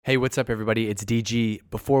Hey, what's up, everybody? It's DG.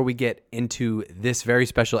 Before we get into this very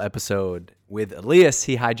special episode with Elias,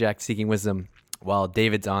 he hijacked Seeking Wisdom while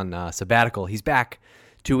David's on sabbatical. He's back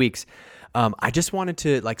 2 weeks. I just wanted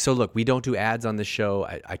to, look, we don't do ads on this show.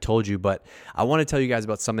 I told you, but I want to tell you guys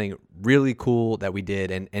about something really cool that we did.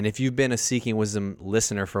 And if you've been a Seeking Wisdom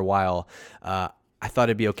listener for a while, I thought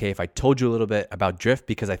it'd be okay if I told you a little bit about Drift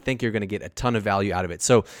because I think you're going to get a ton of value out of it.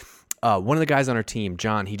 So one of the guys on our team,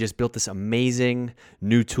 John, he just built this amazing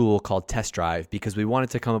new tool called Test Drive because we wanted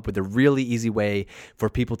to come up with a really easy way for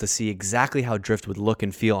people to see exactly how Drift would look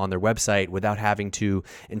and feel on their website without having to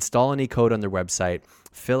install any code on their website,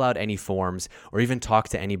 fill out any forms, or even talk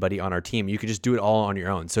to anybody on our team. You could just do it all on your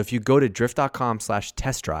own. So if you go to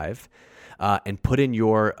drift.com/testdrive and put in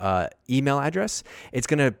your email address, it's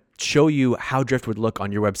going to show you how Drift would look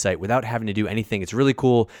on your website without having to do anything. It's really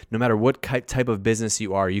cool. No matter what type of business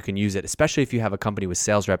you are, you can use it, especially if you have a company with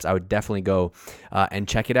sales reps. I would definitely go and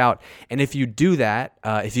check it out. And if you do that,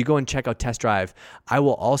 if you go and check out Test Drive, I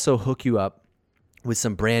will also hook you up with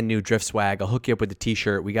some brand new Drift swag. I'll hook you up with a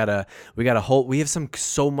t-shirt. We have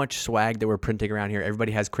so much swag that we're printing around here.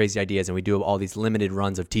 Everybody has crazy ideas and we do all these limited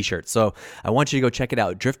runs of t-shirts. So I want you to go check it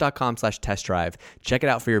out. Drift.com/test drive. Check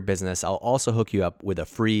it out for your business. I'll also hook you up with a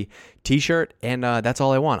free t-shirt. And that's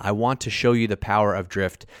all I want. I want to show you the power of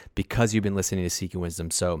Drift because you've been listening to Seeking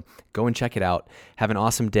Wisdom. So go and check it out. Have an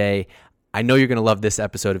awesome day. I know you're going to love this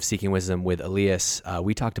episode of Seeking Wisdom with Elias.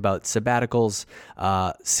 We talked about sabbaticals,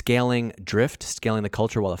 scaling Drift, scaling the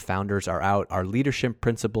culture while the founders are out, our leadership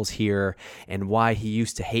principles here, and why he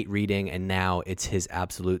used to hate reading, and now it's his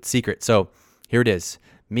absolute secret. So here it is.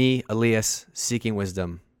 Me, Elias, Seeking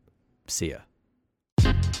Wisdom. See ya.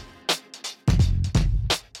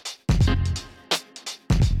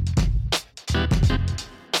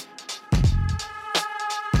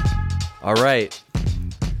 All right.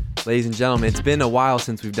 Ladies and gentlemen, it's been a while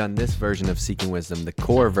since we've done this version of Seeking Wisdom, the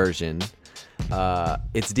core version.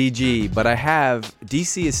 It's DG, but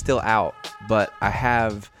DC is still out, but I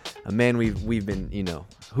have a man we've been,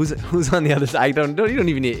 who's on the other side? You don't even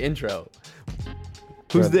need an intro.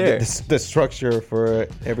 Who's there? The structure for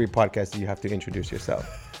every podcast, you have to introduce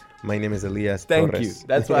yourself. My name is Elias Torres. Thank you.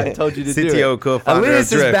 That's why I told you to do it. CTO, co-founder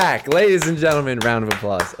Elias of Drift. is back. Ladies and gentlemen, round of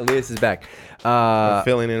applause. Elias is back.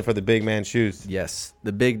 Filling in for the big man shoes. Yes,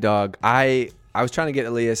 the big dog. I was trying to get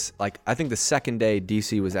Elias, I think the second day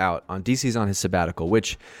DC was out. DC's on his sabbatical,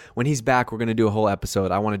 which when he's back, we're going to do a whole episode.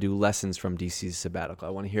 I want to do lessons from DC's sabbatical.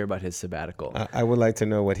 I want to hear about his sabbatical. I would like to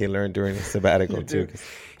know what he learned during his sabbatical too.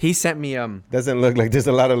 He sent me doesn't look like there's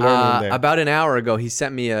a lot of learning there. About an hour ago, he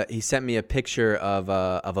sent me a picture of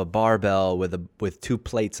a barbell with two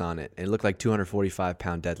plates on it. It looked like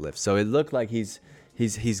 245-pound deadlift. So it looked like he's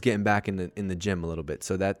getting back in the gym a little bit.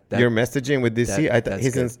 So that you're messaging with DC. I thought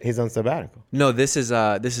he's on sabbatical. No, this is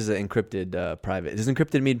an encrypted private. Does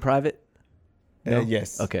encrypted mean private? No?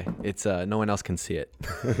 Yes. Okay. It's no one else can see it.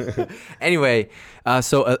 Anyway,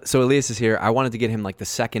 so Elias is here. I wanted to get him the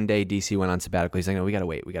second day DC went on sabbatical. He's like, no, we gotta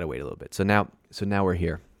wait a little bit. So now we're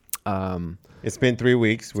here. It's been 3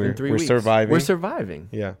 weeks. We're surviving. We're surviving.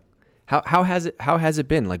 Yeah. How has it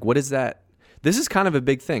been? What is that? This is kind of a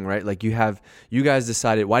big thing, right? You guys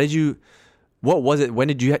decided, what was it? When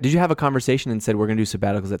did you have a conversation and said, we're going to do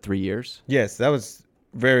sabbaticals at 3 years? Yes, that was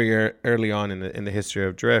very early on in the history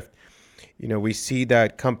of Drift. We see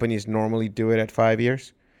that companies normally do it at 5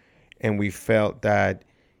 years. And we felt that,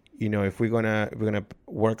 if we're going to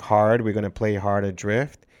work hard, we're going to play hard at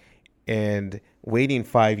Drift, and waiting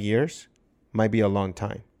 5 years might be a long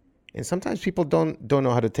time. And sometimes people don't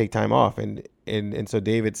know how to take time off. And so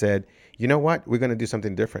David said, you know what? We're going to do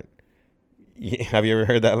something different. Have you ever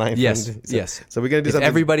heard that line? Yes. Yes. So we're going to do if something.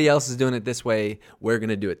 Everybody else is doing it this way, we're going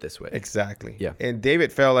to do it this way. Exactly. Yeah. And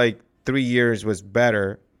David felt like 3 years was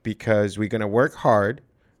better because we're going to work hard.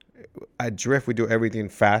 At Drift, we do everything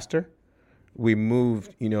faster. We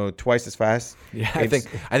moved, twice as fast. Yeah, I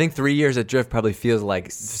think 3 years at Drift probably feels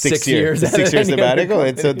like 6 years. 6 years sabbatical,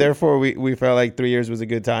 and so therefore we felt like 3 years was a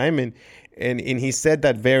good time, and he said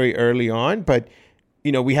that very early on. But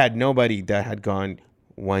we had nobody that had gone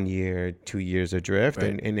 1 year, 2 years of Drift,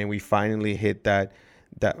 right. and then we finally hit that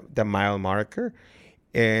mile marker,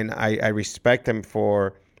 and I respect him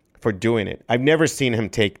for doing it. I've never seen him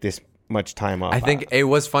take this much time off. I think it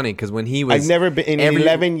was funny because when he was... I've never been... In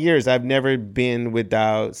 11 years, I've never been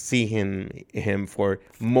without seeing him for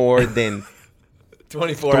more than...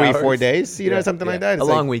 24 hours. 4 days, something like that. It's a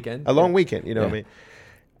long weekend. A long weekend, what I mean?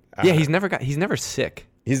 Yeah, he's never sick.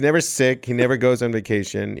 He's never sick. He never goes on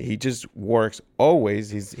vacation. He just works always.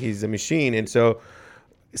 He's a machine. And so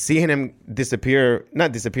seeing him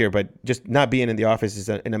not disappear, but just not being in the office is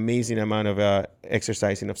an amazing amount of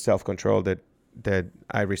exercising of self-control that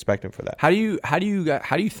I respect him for that. How do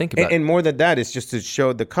you think about And more than that, it's just to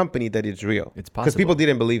show the company that it's real. It's possible. Because people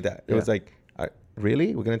didn't believe that. It Yeah. was like,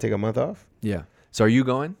 really? We're going to take a month off? Yeah. So are you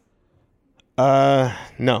going?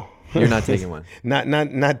 No. You're not taking one.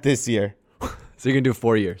 Not this year. So you're gonna do a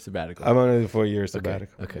 4-year sabbatical. I'm on a 4-year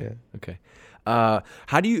sabbatical. Okay. Yeah. Okay.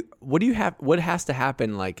 What has to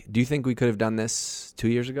happen? Like, do you think we could have done this 2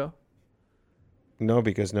 years ago? No,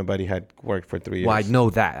 because nobody had worked for 3 years. Well, I know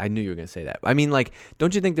that. I knew you were going to say that. I mean, like,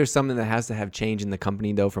 don't you think there's something that has to have change in the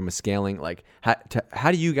company, though, from a scaling? Like,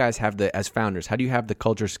 how do you guys have as founders, how do you have the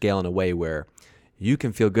culture scale in a way where you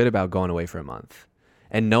can feel good about going away for a month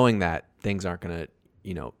and knowing that things aren't going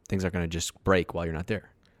to just break while you're not there?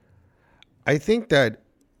 I think that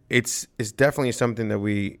it's definitely something that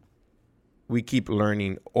we keep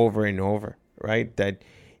learning over and over, right? That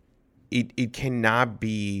it cannot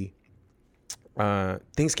be...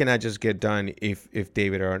 things cannot just get done if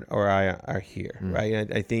David or I are here,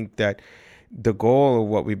 right? I think that the goal of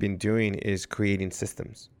what we've been doing is creating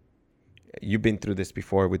systems. You've been through this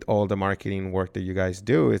before with all the marketing work that you guys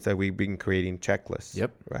do. Is that we've been creating checklists,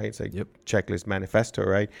 Yep. right? It's like checklist manifesto,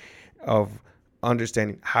 right? Of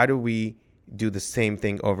understanding how do we do the same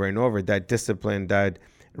thing over and over, that discipline, that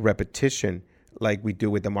repetition, like we do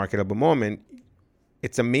with the marketable moment.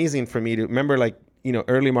 It's amazing for me to remember, like,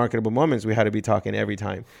 early marketable moments, we had to be talking every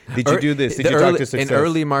time. Did you do this? Did you talk to success? An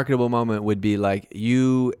early marketable moment would be like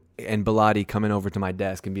you and Bilotti coming over to my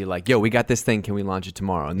desk and be like, yo, we got this thing. Can we launch it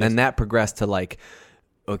tomorrow? And then that progressed to like,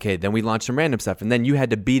 okay, then we launched some random stuff. And then you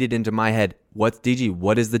had to beat it into my head. What's DG?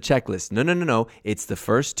 What is the checklist? No. It's the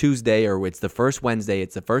first Tuesday, or it's the first Wednesday.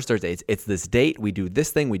 It's the first Thursday. It's this date. We do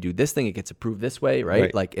this thing. It gets approved this way,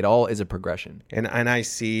 right? Like it all is a progression. And I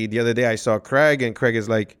see, the other day I saw Craig, and Craig is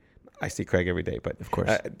like, I see Craig every day, but of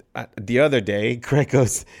course, the other day Craig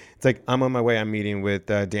goes, it's like, I'm on my way. I'm meeting with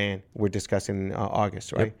Dan. We're discussing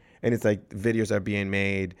August, right? Yep. And it's like videos are being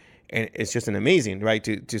made, and it's just an amazing, right?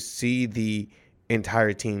 To see the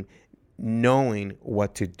entire team knowing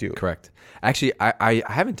what to do. Correct. Actually, I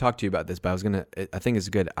haven't talked to you about this, but I think it's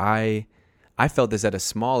good. I felt this at a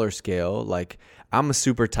smaller scale. Like, I'm a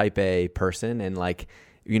super type A person, and like,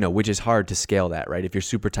 which is hard to scale that, right? If you're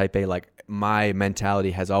super type A, like my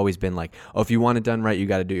mentality has always been like, oh, if you want it done right, you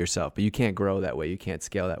got to do it yourself. But you can't grow that way. You can't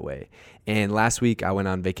scale that way. And last week I went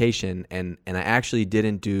on vacation, and I actually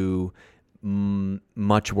didn't do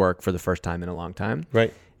much work for the first time in a long time.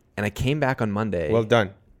 Right. And I came back on Monday. Well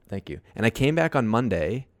done. Thank you. And I came back on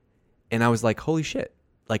Monday, and I was like, holy shit.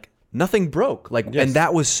 Like, nothing broke. Like, yes. And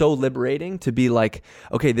that was so liberating to be like,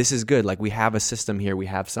 okay, this is good. Like, we have a system here. We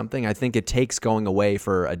have something. I think it takes going away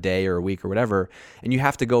for a day or a week or whatever, and you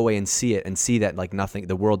have to go away and see it and see that like nothing,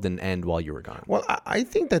 the world didn't end while you were gone. Well, I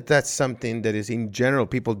think that that's something that is in general,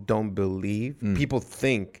 people don't believe. People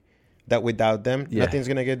think that without them, nothing's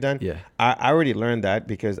going to get done. Yeah. I already learned that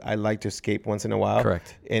because I like to escape once in a while.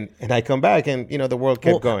 Correct. And I come back, and the world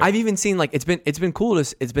kept going. I've even seen like it's been cool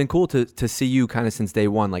to see you kind of since day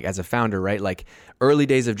one, like as a founder, right? Like early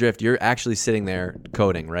days of Drift, you're actually sitting there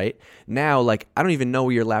coding, right? Now, like I don't even know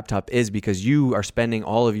where your laptop is because you are spending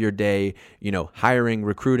all of your day, hiring,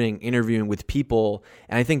 recruiting, interviewing with people,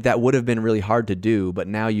 and I think that would have been really hard to do, but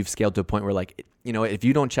now you've scaled to a point where like, if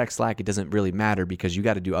you don't check Slack, it doesn't really matter because you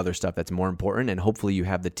got to do other stuff that's more important. And hopefully you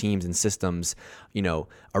have the teams and systems,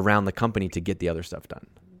 around the company to get the other stuff done.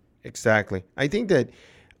 Exactly. I think that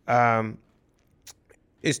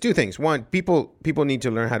it's two things. One, people need to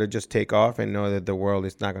learn how to just take off and know that the world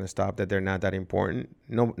is not going to stop, that they're not that important.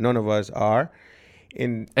 No, none of us are.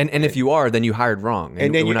 And if you are, then you hired wrong.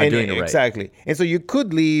 And then we're not doing it right. Exactly. And so you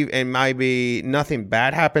could leave and maybe nothing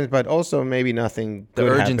bad happens, but also maybe nothing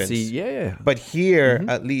good happens. The urgency, yeah. But here,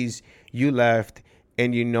 at least you left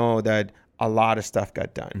and you know that a lot of stuff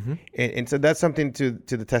got done. Mm-hmm. And so that's something to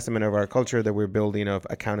the testament of our culture that we're building of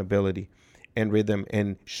accountability and rhythm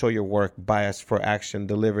and show your work, bias for action,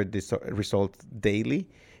 deliver the results daily,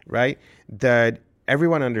 right? That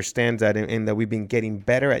everyone understands that and that we've been getting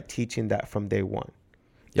better at teaching that from day one.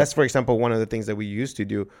 That's, for example, one of the things that we used to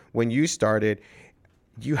do. When you started,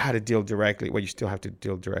 you had to deal directly. Well, you still have to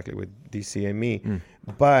deal directly with DC and me.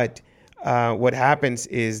 But what happens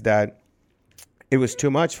is that it was too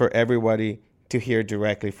much for everybody to hear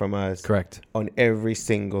directly from us. Correct. On every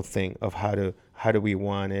single thing of how do we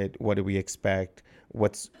want it, what do we expect,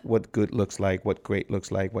 what good looks like, what great looks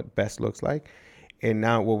like, what best looks like. And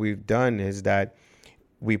now what we've done is that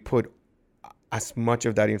we put as much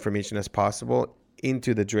of that information as possible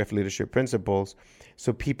into the Drift leadership principles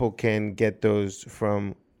so people can get those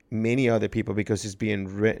from many other people because it's being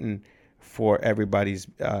written for everybody's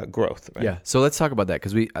growth. Right? Yeah. So let's talk about that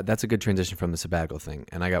because that's a good transition from the sabbatical thing.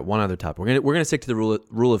 And I got one other topic. We're gonna stick to the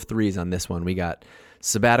rule of threes on this one. We got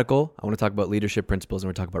sabbatical. I want to talk about leadership principles, and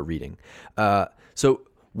we're talking about reading. So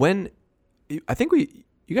I think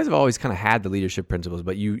you guys have always kind of had the leadership principles,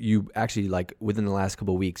 but you actually like within the last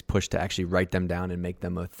couple of weeks pushed to actually write them down and make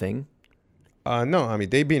them a thing. No, I mean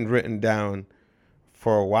they've been written down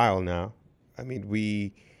for a while now. I mean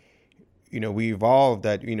we evolved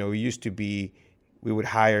that. We used to be, we would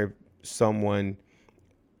hire someone,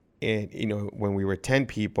 and when we were 10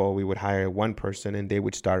 people, we would hire one person, and they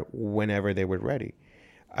would start whenever they were ready.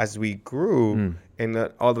 As we grew, and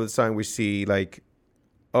all of a sudden we see like,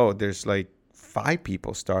 oh, there's like 5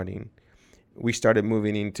 people starting. We started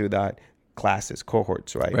moving into that classes,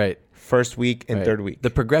 cohorts, right? Right. First week and third week. The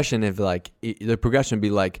progression would be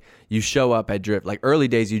like you show up at Drift. Like early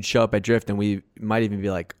days, you'd show up at Drift, and we might even be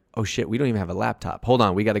like, oh shit, we don't even have a laptop. Hold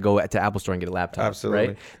on, we got to go to Apple Store and get a laptop. Absolutely.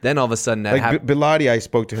 Right? Then all of a sudden that like Bilotti, I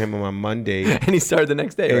spoke to him on Monday. and he started the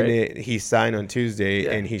next day, right? And he signed on Tuesday,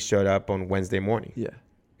 and he showed up on Wednesday morning. Yeah.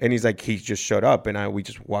 And he's like, he just showed up, and we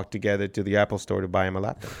just walked together to the Apple Store to buy him a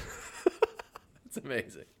laptop. It's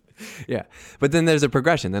amazing. Yeah. But then there's a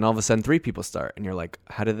progression. Then all of a sudden 3 people start, and you're like,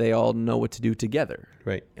 how do they all know what to do together?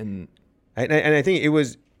 Right. And I think it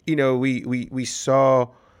was, we saw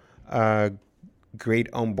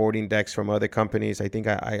great onboarding decks from other companies. I think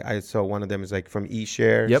I saw one of them is like from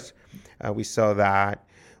eShares. Yep. We saw that.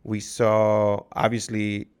 We saw,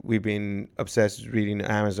 obviously, we've been obsessed with reading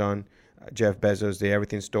Amazon, Jeff Bezos, the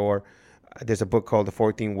Everything Store. There's a book called The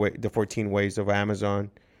 14 Ways of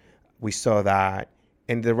Amazon. We saw that.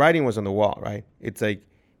 And the writing was on the wall, right? It's like,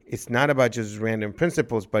 it's not about just random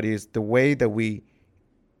principles, but it's the way that we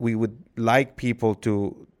would like people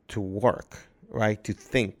to work, right? To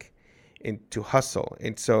think and to hustle.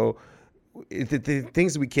 And so the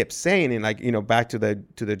things we kept saying, and like, back to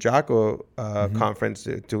the Jocko conference,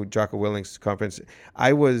 to Jocko Willink's conference,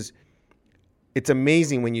 it's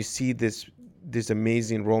amazing when you see this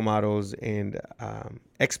amazing role models and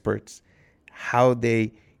experts, how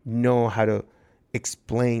they know how to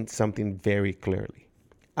explain something very clearly.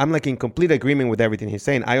 I'm like in complete agreement with everything he's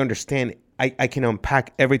saying. I understand. I can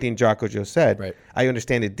unpack everything Jocko just said. Right. I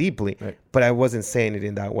understand it deeply, right. But I wasn't saying it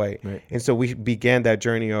in that way. Right. And so we began that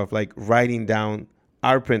journey of like writing down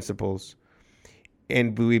our principles,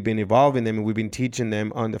 and we've been evolving them, and we've been teaching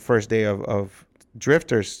them on the first day of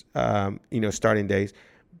Drifters, starting days.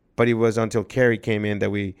 But it was until Carrie came in that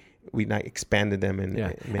we expanded them and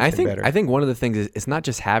made them better. I think one of the things is it's not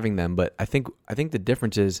just having them, but I think the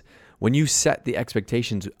difference is when you set the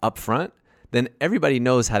expectations up front, then everybody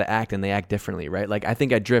knows how to act and they act differently, right? Like I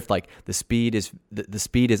think at Drift, like the speed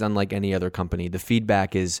is unlike any other company. The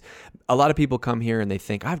feedback is, a lot of people come here and they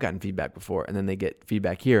think I've gotten feedback before, and then they get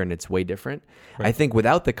feedback here and it's way different. Right. I think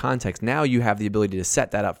without the context, now you have the ability to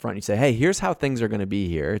set that up front. You say, hey, here's how things are going to be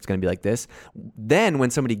here. It's going to be like this. Then when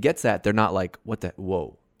somebody gets that, they're not like,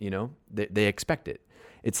 whoa, they expect it.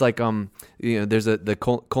 It's like, there's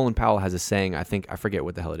Colin Powell has a saying, I forget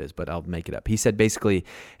what the hell it is, but I'll make it up. He said basically,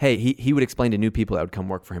 hey, he would explain to new people that would come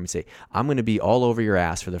work for him and say, I'm going to be all over your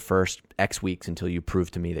ass for the first X weeks until you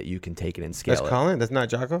prove to me that you can take it and scale it. That's Colin? That's not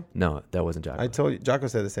Jocko? No, that wasn't Jocko. I told you, Jocko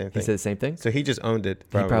said the same thing. He said the same thing? So he just owned it.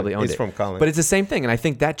 He probably owned it. It's from Colin. But it's the same thing, and I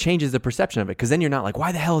think that changes the perception of it, because then you're not like,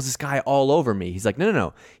 why the hell is this guy all over me? He's like,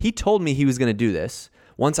 no. He told me he was going to do this.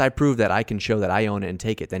 Once I prove that I can show that I own it and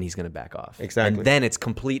take it, then he's going to back off. Exactly. And then it's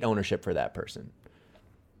complete ownership for that person.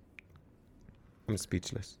 I'm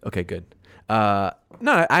speechless. Okay, good. I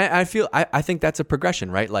think that's a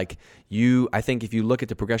progression, right? Like I think if you look at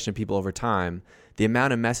the progression of people over time, the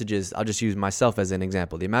amount of messages, I'll just use myself as an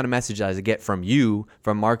example. The amount of messages I get from you,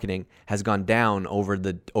 from marketing, has gone down over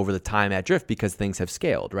the time at Drift because things have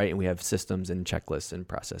scaled, right? And we have systems and checklists and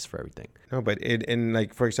process for everything. No, but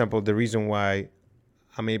like, for example, the reason why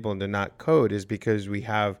I'm able to not code is because we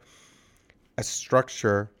have a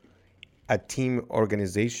structure, a team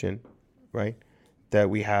organization, right? That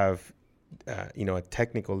we have, a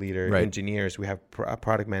technical leader, right. Engineers. We have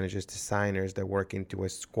product managers, designers that work into a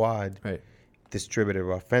squad, right. Distributed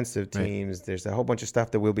offensive teams. Right. There's a whole bunch of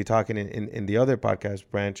stuff that we'll be talking in the other podcast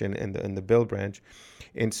branch and in the build branch.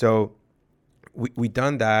 And so we've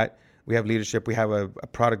done that. We have leadership. We have a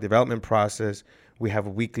product development process. We have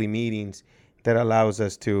weekly meetings that allows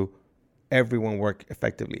us to everyone work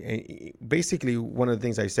effectively. And basically, one of the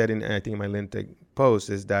things I said I think in my LinkedIn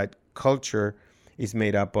post is that culture is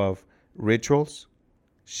made up of rituals,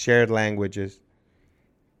 shared languages,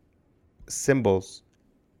 symbols,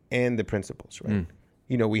 and the principles, right?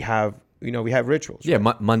 We have we have rituals. Yeah,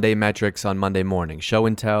 Monday metrics on Monday morning, show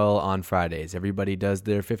and tell on Fridays. Everybody does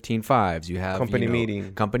their 15.5s. You have Company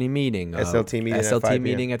meeting, SLT meeting, SLT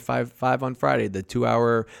meeting at 5 on Friday. The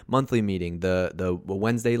 2-hour monthly meeting, the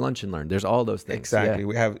Wednesday lunch and learn. There's all those things. Exactly. Yeah.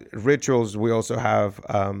 We have rituals. We also have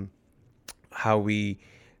how we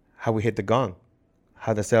hit the gong,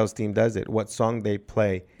 how the sales team does it, what song they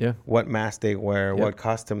play, what mask they wear, what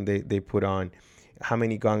costume they put on, how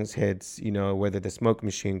many gongs hits, whether the smoke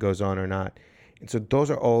machine goes on or not. And so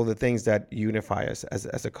those are all the things that unify us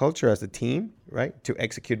as a culture, as a team, right? To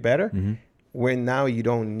execute better. Mm-hmm. Where now you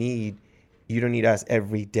don't need us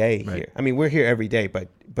every day here. I mean, we're here every day, but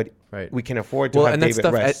we can afford to have and David that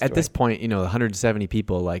stuff, rest. At this point, 170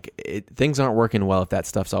 people, things aren't working well if that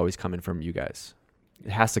stuff's always coming from you guys.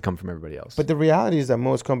 It has to come from everybody else. But the reality is that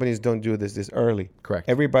most companies don't do this early. Correct.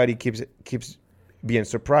 Everybody keeps being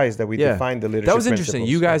surprised that we define the leadership. That was interesting.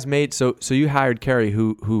 principles. You guys made so you hired Carrie,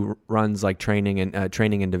 who runs training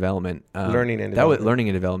and development, learning and that was development. learning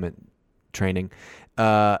and development training.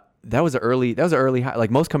 That was an early hire.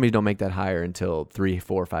 Like most companies don't make that hire until 300,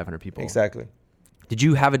 400, 500 people. Exactly. Did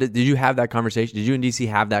you have that conversation? Did you and DC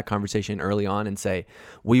have that conversation early on and say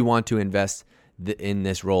we want to invest in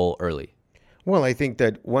this role early? Well, I think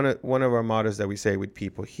that one of our mottos that we say with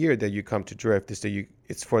people here that you come to Drift is that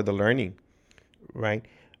it's for the learning, right?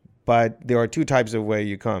 But there are two types of way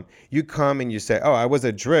you come. You come and you say, oh, I was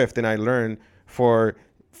at Drift and I learned for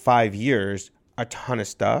 5 years a ton of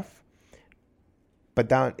stuff. But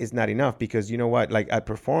that is not enough because you know what? Like at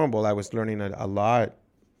Performable, I was learning a lot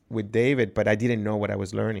with David, but I didn't know what I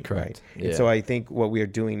was learning. Correct. Right? And so I think what we are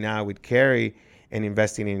doing now with Carrie and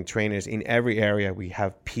investing in trainers in every area. We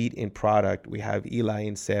have Pete in product, we have Eli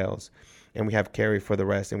in sales, and we have Carrie for the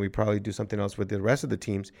rest, and we probably do something else with the rest of the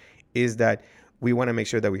teams, is that we want to make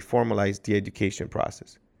sure that we formalize the education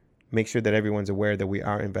process. Make sure that everyone's aware that we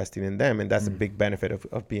are investing in them, and that's a big benefit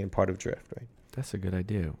of being part of Drift, right? That's a good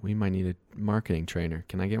idea. We might need a marketing trainer.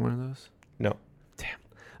 Can I get one of those? No. Damn.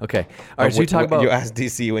 Okay. All right, so you talk about... You ask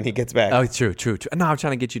DC when he gets back. Oh, true. No, I'm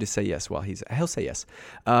trying to get you to say yes while he'll say yes.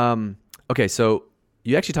 Okay, so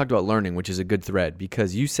you actually talked about learning, which is a good thread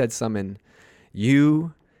because you said something.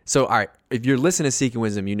 So, all right, if you're listening to Seeking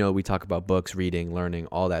Wisdom, we talk about books, reading, learning,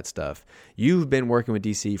 all that stuff. You've been working with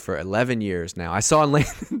DC for 11 years now. I saw on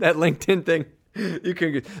that LinkedIn thing. You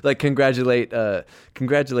can congratulate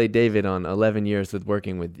David on 11 years with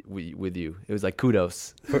working with you. It was like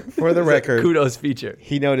kudos. For the record, kudos feature.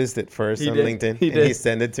 He noticed it first on LinkedIn, he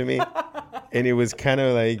sent it to me. And it was kind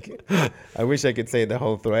of like, I wish I could say the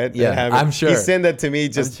whole thread. Yeah, I'm sure. He sent that to me,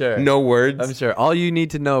 no words. I'm sure. All you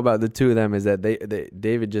need to know about the two of them is that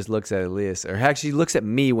David just looks at Elias, or actually looks at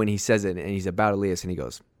me when he says it, and he's about Elias, and he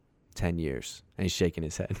goes, 10 years. And he's shaking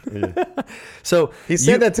his head. Yeah. So he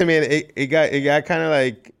said that to me, and it got kind of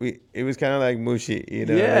like, it was kind of like mushy,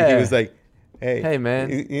 Yeah. Like he was like, hey man.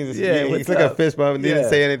 He's like a fist bump and didn't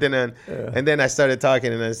say anything. And then I started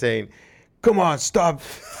talking and I was saying, come on, stop,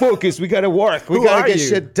 focus. We got to work. We got to get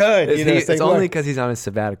shit done. It's only because he's on his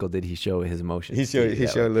sabbatical did he show his emotion. He showed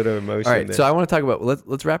a little emotion. All right, there. so I want to talk about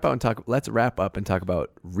let's wrap up and talk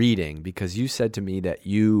about reading, because you said to me that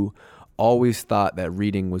you always thought that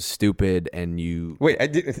reading was stupid, and you wait. I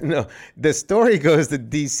didn't. No, the story goes that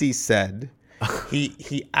DC said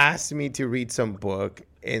he asked me to read some book,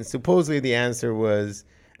 and supposedly the answer was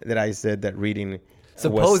that I said that reading.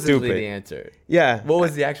 Supposedly the answer. Yeah. What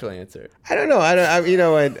was the actual answer? I don't know.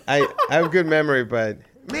 I have good memory, but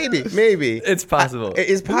maybe. It's possible.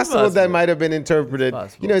 It's possible that might have been interpreted.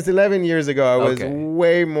 It's 11 years ago. I was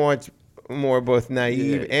way more both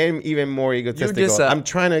naive and even more egotistical. I'm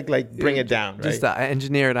trying to bring it down. Just an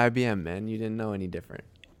engineer at IBM, man. You didn't know any different.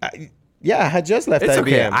 I had just left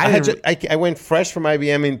IBM. Okay. I went fresh from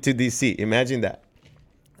IBM into DC. Imagine that.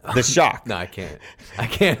 The shock. No, I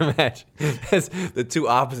can't imagine. That's the two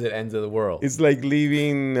opposite ends of the world. It's like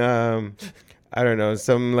leaving, I don't know,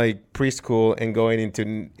 some preschool and going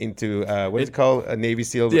into what is it called? A Navy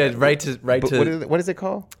SEAL. Yeah, right to. What is it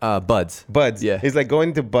called? Buds. Buds. Yeah. It's like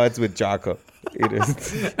going to Buds with Jocko. It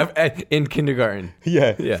is. In kindergarten.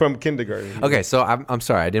 Yeah, from kindergarten. Okay, so I'm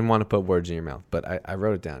sorry. I didn't want to put words in your mouth, but I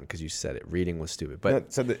wrote it down because you said it. Reading was stupid.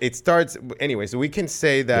 But it starts anyway. So we can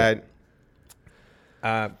say that.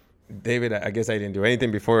 David, I guess I didn't do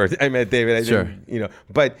anything before I met David. I didn't,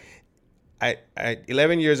 but I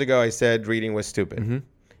 11 years ago, I said reading was stupid. Mm-hmm.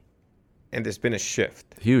 And there's been a shift.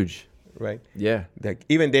 Huge. Right? Yeah.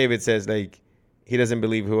 Even David says he doesn't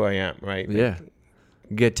believe who I am, right? Yeah.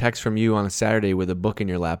 Get text from you on a Saturday with a book in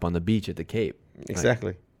your lap on the beach at the Cape.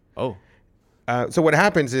 Exactly. Oh. So what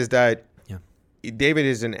happens is that David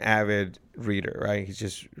is an avid reader, right? He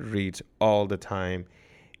just reads all the time.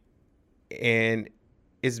 and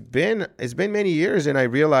it's been many years, and I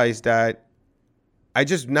realized that I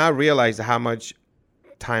just now realized how much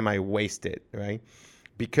time I wasted, right?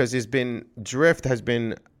 Because drift has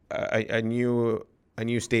been a new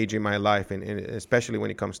stage in my life, and especially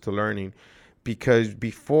when it comes to learning, because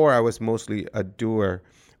before I was mostly a doer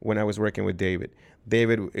when I was working with David,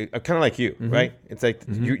 kind of like you, right? It's like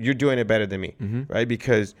you're doing it better than me, right?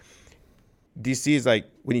 Because DC is like,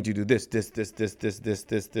 we need to do this, it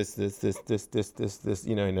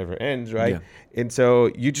never ends, right? Yeah. And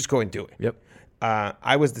so you just go and do it. Yep.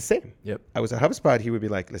 I was the same. Yep. I was at HubSpot. He would be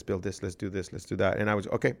like, let's build this, let's do this, let's do that. And I was,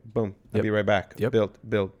 okay, boom, I'll be right back. Yep.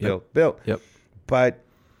 Build. Yep. But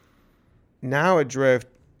now at Drift,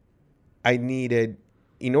 I needed,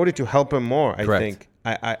 in order to help him more, I think,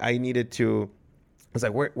 I needed to, I was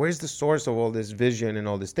like, where's the source of all this vision and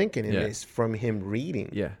all this thinking? And it's from him reading.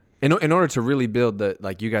 Yeah. In order to really build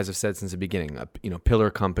like you guys have said since the beginning, pillar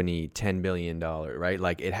company, $10 billion, right?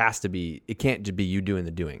 Like it can't just be you doing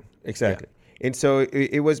the doing. Exactly. Yeah. And so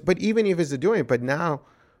it was, but even if it's the doing, but now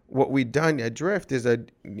what we've done at Drift is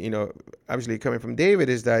that, obviously coming from David,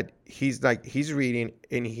 is that he's reading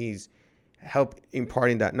and he's helped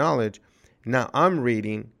imparting that knowledge. Now I'm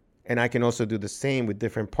reading, and I can also do the same with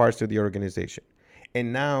different parts of the organization.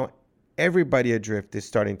 And now everybody at Drift is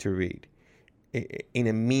starting to read in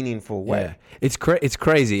a meaningful way. Yeah. It's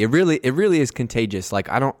crazy. It really is contagious. Like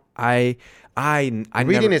reading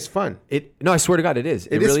is fun. No, I swear to God, it is.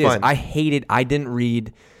 It really is fun. I hated. I didn't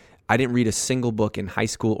read a single book in high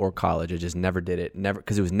school or college. I just never did it. Never,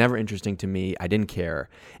 because it was never interesting to me. I didn't care,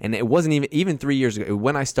 and it wasn't even 3 years ago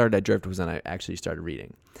when I started at Drift was when I actually started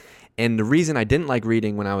reading. And the reason I didn't like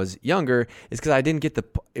reading when I was younger is because I didn't get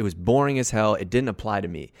it was boring as hell. It didn't apply to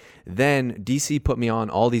me. Then DC put me on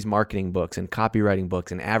all these marketing books and copywriting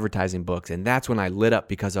books and advertising books. And that's when I lit up,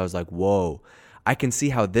 because I was like, whoa, I can see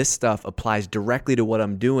how this stuff applies directly to what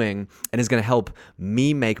I'm doing and is going to help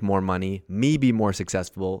me make more money, me be more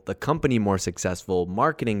successful, the company more successful,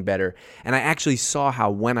 marketing better. And I actually saw how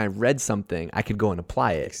when I read something, I could go and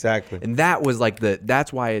apply it. Exactly. And that was like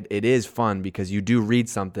that's why it is fun, because you do read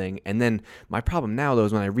something. And then my problem now, though,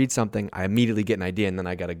 is when I read something, I immediately get an idea and then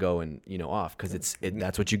I got to go and, off, because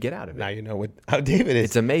that's what you get out of it. Now you know how David is.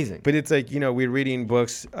 It's amazing. But it's like, we're reading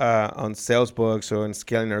books on sales books or on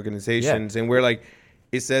scaling organizations, and we're like,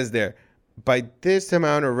 it says there, by this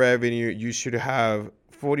amount of revenue, you should have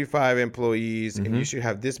 45 employees, and you should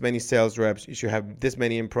have this many sales reps. You should have this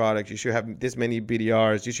many in products. You should have this many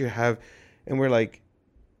BDRs. You should have, and we're like,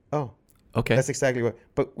 oh, okay, that's exactly what.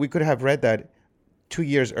 But we could have read that 2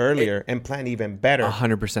 years earlier and planned even better.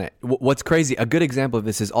 100%. What's crazy, a good example of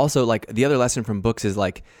this is also like the other lesson from books is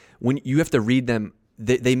like when you have to read them,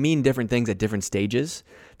 they mean different things at different stages.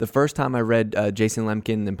 The first time I read Jason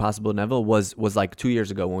Lemkin, Impossible Neville was like 2 years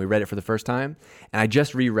ago when we read it for the first time. And I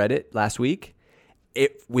just reread it last week.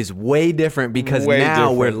 It was way different because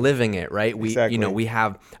we're living it, right? We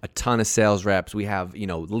have a ton of sales reps. We have,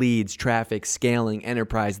 leads, traffic, scaling,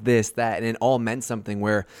 enterprise, this, that. And it all meant something,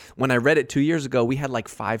 where when I read it 2 years ago, we had like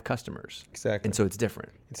 5 customers. Exactly. And so it's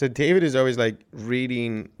different. So David is always like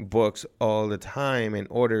reading books all the time and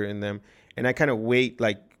ordering them. And I kind of wait,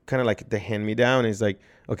 kind of like the hand me down is like,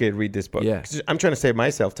 okay, read this book. Yeah. I'm trying to save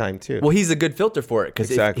myself time too. Well, he's a good filter for it, because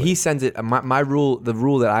exactly. If he sends it. The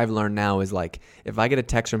rule that I've learned now is like, if I get a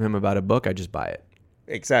text from him about a book, I just buy it.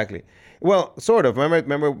 Exactly. Well, sort of.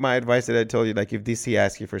 Remember my advice that I told you, like if DC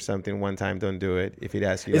asks you for something one time, don't do it. If he'd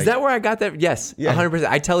ask you, is that where I got that? Yes, 100%.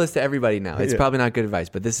 I tell this to everybody now. It's probably not good advice,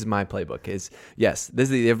 but this is my playbook. This is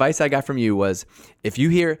the advice I got from you was, if you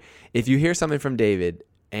hear something from David,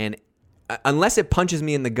 and unless it punches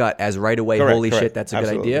me in the gut as right away, correct. Shit, that's a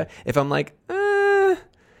Absolutely. Good idea. If I'm like,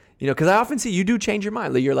 because I often see you do change your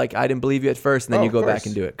mind. You're like, I didn't believe you at first, and then you go back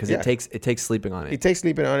and do it, because it takes sleeping on it. It takes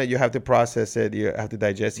sleeping on it. You have to process it. You have to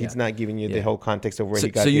digest. He's not giving you the whole context of where he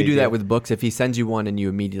got. So you do that with books. If he sends you one and you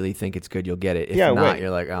immediately think it's good, you'll get it. If not,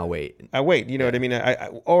 you're like, oh wait. I wait. You know what I mean?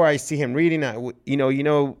 Or I see him reading.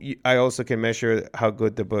 I also can measure how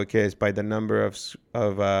good the book is by the number of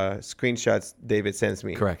screenshots David sends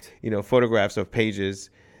me. Correct. Photographs of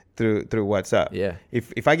pages through WhatsApp. Yeah.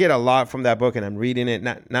 If I get a lot from that book and I'm reading it,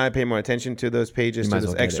 now I pay more attention to those pages, to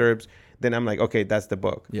those excerpts, then I'm like, okay, that's the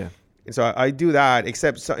book. Yeah. And so I do that,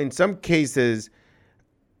 except in some cases,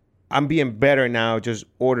 I'm being better now just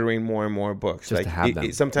ordering more and more books. Just to have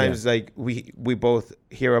them. Sometimes like we both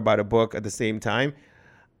hear about a book at the same time.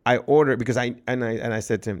 I order because I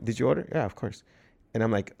said to him, did you order? Yeah, of course. And I'm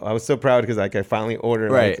like, I was so proud because I finally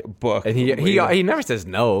ordered a book. And he never says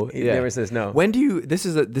no. He never says no. When do you? This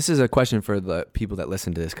is a question for the people that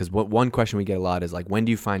listen to this, because one question we get a lot is like, when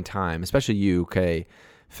do you find time, especially you, okay,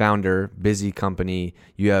 founder, busy company.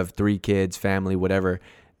 You have 3 kids, family, whatever.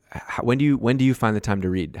 When do you find the time to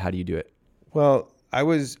read? How do you do it? Well, I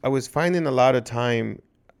was finding a lot of time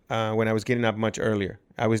when I was getting up much earlier.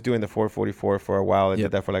 I was doing the 4:44 for a while. I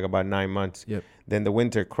did that for like about 9 months. Yep. Then the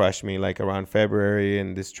winter crushed me, like around February,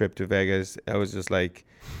 and this trip to Vegas, I was just like,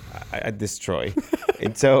 I destroy.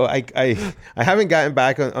 And so I haven't gotten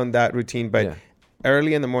back on that routine, but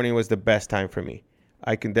early in the morning was the best time for me.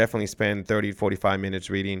 I can definitely spend 30, 45 minutes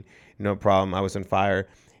reading, no problem. I was on fire.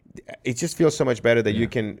 It just feels so much better that you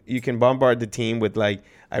can bombard the team with like,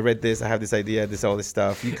 I read this, I have this idea, all this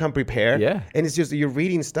stuff. You come prepare. Yeah. And it's just, you're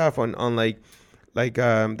reading stuff on like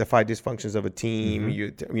the 5 dysfunctions of a team,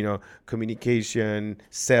 you know, communication,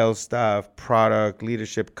 sales stuff, product,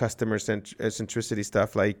 leadership, customer centricity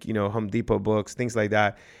stuff, like, you know, Home Depot books, things like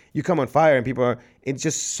that. You come on fire and it's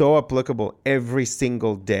just so applicable every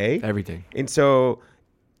single day. Everything. And so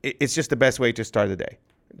it's just the best way to start the day.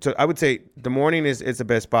 So I would say the morning is the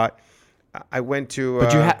best spot. I went to...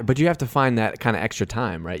 But you have to find that kind of extra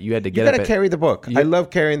time, right? You had to get You got up to carry the book. I love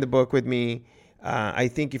carrying the book with me. I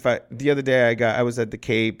think the other day I was at the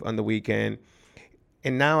Cape on the weekend,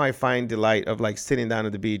 and now I find delight of like sitting down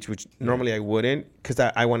at the beach, which normally I wouldn't, because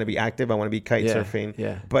I want to be active. I want to be kite surfing.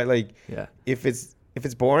 Yeah. But like, if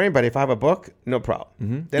it's boring, but if I have a book, no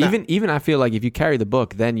problem. Then Even I feel like if you carry the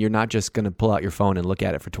book, then you're not just going to pull out your phone and look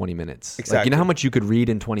at it for 20 minutes. Exactly. Like, you know how much you could read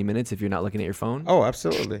in 20 minutes if you're not looking at your phone? Oh,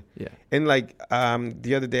 absolutely. Yeah. And like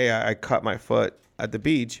the other day I cut my foot at the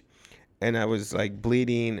beach, and I was like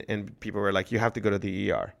bleeding, and people were like, you have to go to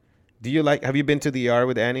the ER. Have you been to the ER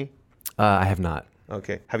with Annie? I have not.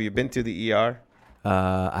 Okay. Have you been to the ER?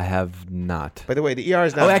 I have not. By the way, the ER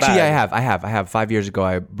is not bad. Actually, yeah, I have. 5 years ago,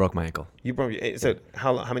 I broke my ankle. You broke. So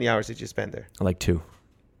how many hours did you spend there? Like 2.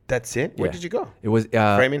 That's it? Where did you go? It was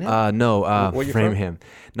Framingham? No, Where you Framingham.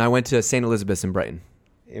 No, I went to St. Elizabeth's in Brighton.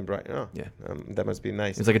 In Brighton. Oh, yeah. That must be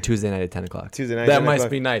nice. It was like a Tuesday night at 10 o'clock. Tuesday night. That must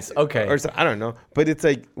be nice. Okay. Or so, I don't know, but it's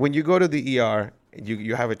like when you go to the ER,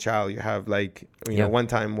 you have a child. You have like know, one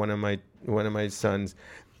time one of my sons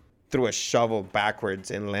threw a shovel backwards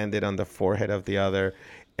and landed on the forehead of the other,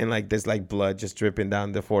 and like there's like blood just dripping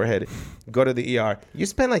down the forehead. Go to the ER. You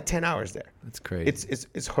spend like 10 hours there. That's crazy.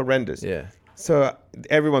 It's horrendous. Yeah. So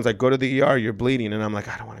everyone's like, go to the ER, you're bleeding. And I'm like,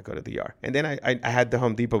 I don't want to go to the ER. And then I had the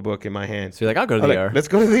Home Depot book in my hand. So you're like, I'll go to the ER. Let's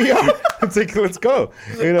go to the ER. It's like, let's go.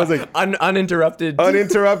 And I was like, uninterrupted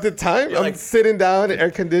time. I'm sitting down,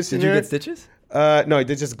 air conditioner. Did you get stitches? No,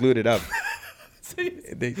 they just glued it up.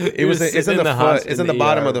 It's in the foot. It's in the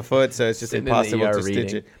bottom of the foot, so it's just impossible to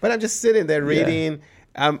stitch it. But I'm just sitting there reading.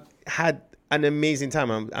 Had an amazing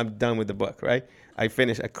time. I'm done with the book, right? I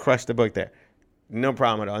crushed the book there. No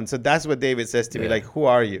problem at all. And so that's what David says to me, like, who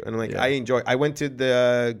are you? And I'm like, I went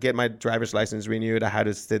to get my driver's license renewed. I had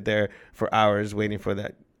to sit there for hours waiting for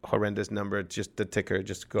that horrendous number, just the ticker,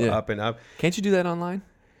 just go up and up. Can't you do that online?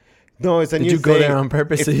 No, it's a new thing. Did you go there on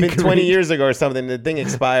purpose? It's been 20 years ago or something. The thing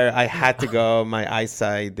expired. I had to go. My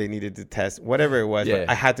eyesight, they needed to test, whatever it was. But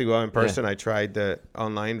I had to go in person. I tried the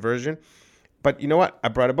online version. But you know what? I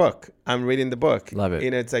brought a book. I'm reading the book. Love it.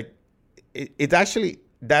 And it's like, it's actually,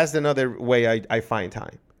 that's another way I find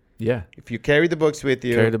time. Yeah. If you carry the books with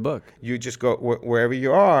you. Carry the book. You just go wherever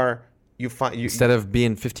you are. Instead of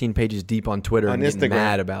being 15 pages deep on Twitter and getting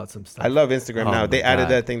mad about some stuff. I love Instagram now. They added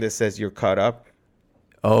that thing that says you're caught up.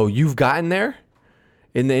 Oh, you've gotten there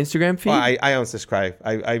in the Instagram feed? Well, I unsubscribe.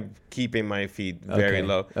 I'm keeping my feed very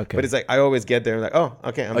low. Okay. But it's like I always get there and like, oh,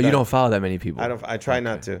 okay, I'm done. You don't follow that many people. I try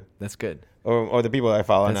not to. That's good. Or the people I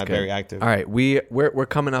follow are not very active. All right, we're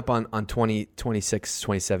coming up on 26,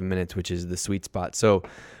 27 minutes, which is the sweet spot. So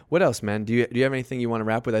what else, man? Do you have anything you want to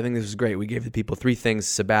wrap with? I think this was great. We gave the people 3 things: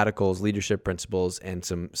 sabbaticals, leadership principles, and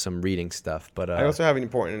some reading stuff. But I also have an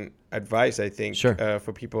important advice, I think,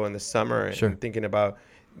 for people in the summer and thinking about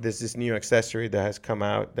this new accessory that has come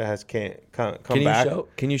out that has come back.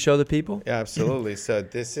 Can you show the people? Yeah, absolutely. So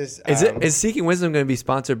this is is Seeking Wisdom going to be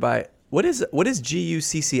sponsored by? What does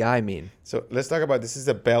GUCCI mean? So let's talk about this. Is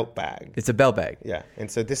a belt bag. It's a belt bag. Yeah, and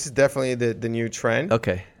so this is definitely the new trend.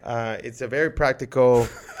 Okay. It's a very practical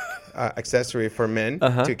accessory for men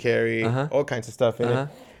to carry all kinds of stuff in it.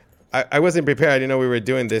 I wasn't prepared. I didn't know we were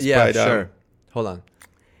doing this. Yeah, but, sure. Hold on.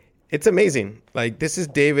 It's amazing. Like, this is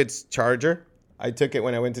David's charger. I took it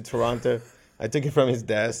when I went to Toronto. I took it from his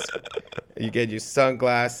desk. You get your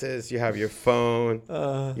sunglasses, you have your phone,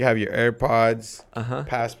 you have your AirPods,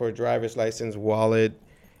 passport, driver's license, wallet.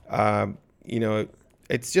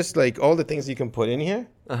 It's just like all the things you can put in here.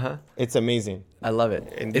 It's amazing. I love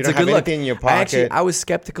it. And you don't have anything in your pocket. I was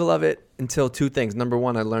skeptical of it until 2 things. Number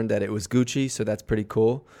one, I learned that it was Gucci, so that's pretty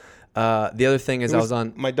cool. The other thing is I was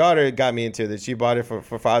on. My daughter got me into this. She bought it for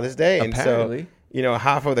Father's Day. Apparently. And so,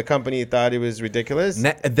 half of the company thought it was ridiculous.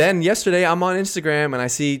 Then yesterday I'm on Instagram and I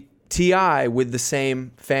see T.I. with the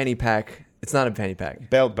same fanny pack. It's not a fanny pack.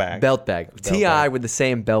 Belt bag. T.I. with the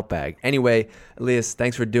same belt bag. Anyway, Elias,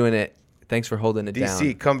 thanks for doing it. Thanks for holding it down.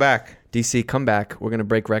 DC, come back. DC, come back. We're going to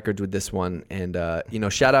break records with this one. And,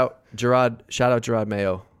 shout out Gerard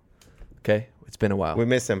Mayo. Okay? It's been a while. We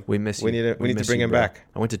miss him. We miss you. We need to bring him bro. back.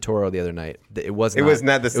 I went to Toro the other night. It was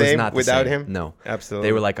not the same without him? No. Absolutely.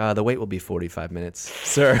 They were like, the wait will be 45 minutes,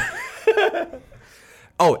 sir.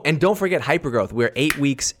 Oh, and don't forget Hypergrowth. We're 8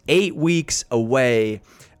 weeks away.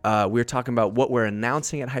 We're talking about what we're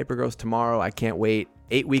announcing at Hypergrowth tomorrow. I can't wait.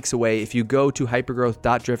 8 weeks away. If you go to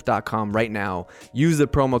hypergrowth.drift.com right now, use the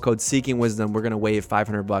promo code Seeking Wisdom. We're going to waive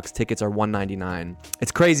 $500. Tickets are $199.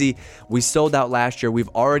 It's crazy. We sold out last year. We've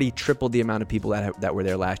already tripled the amount of people that were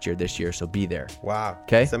there last year this year, so be there. Wow.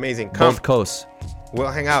 Okay? It's amazing. Come. Both coasts.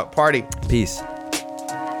 We'll hang out. Party. Peace.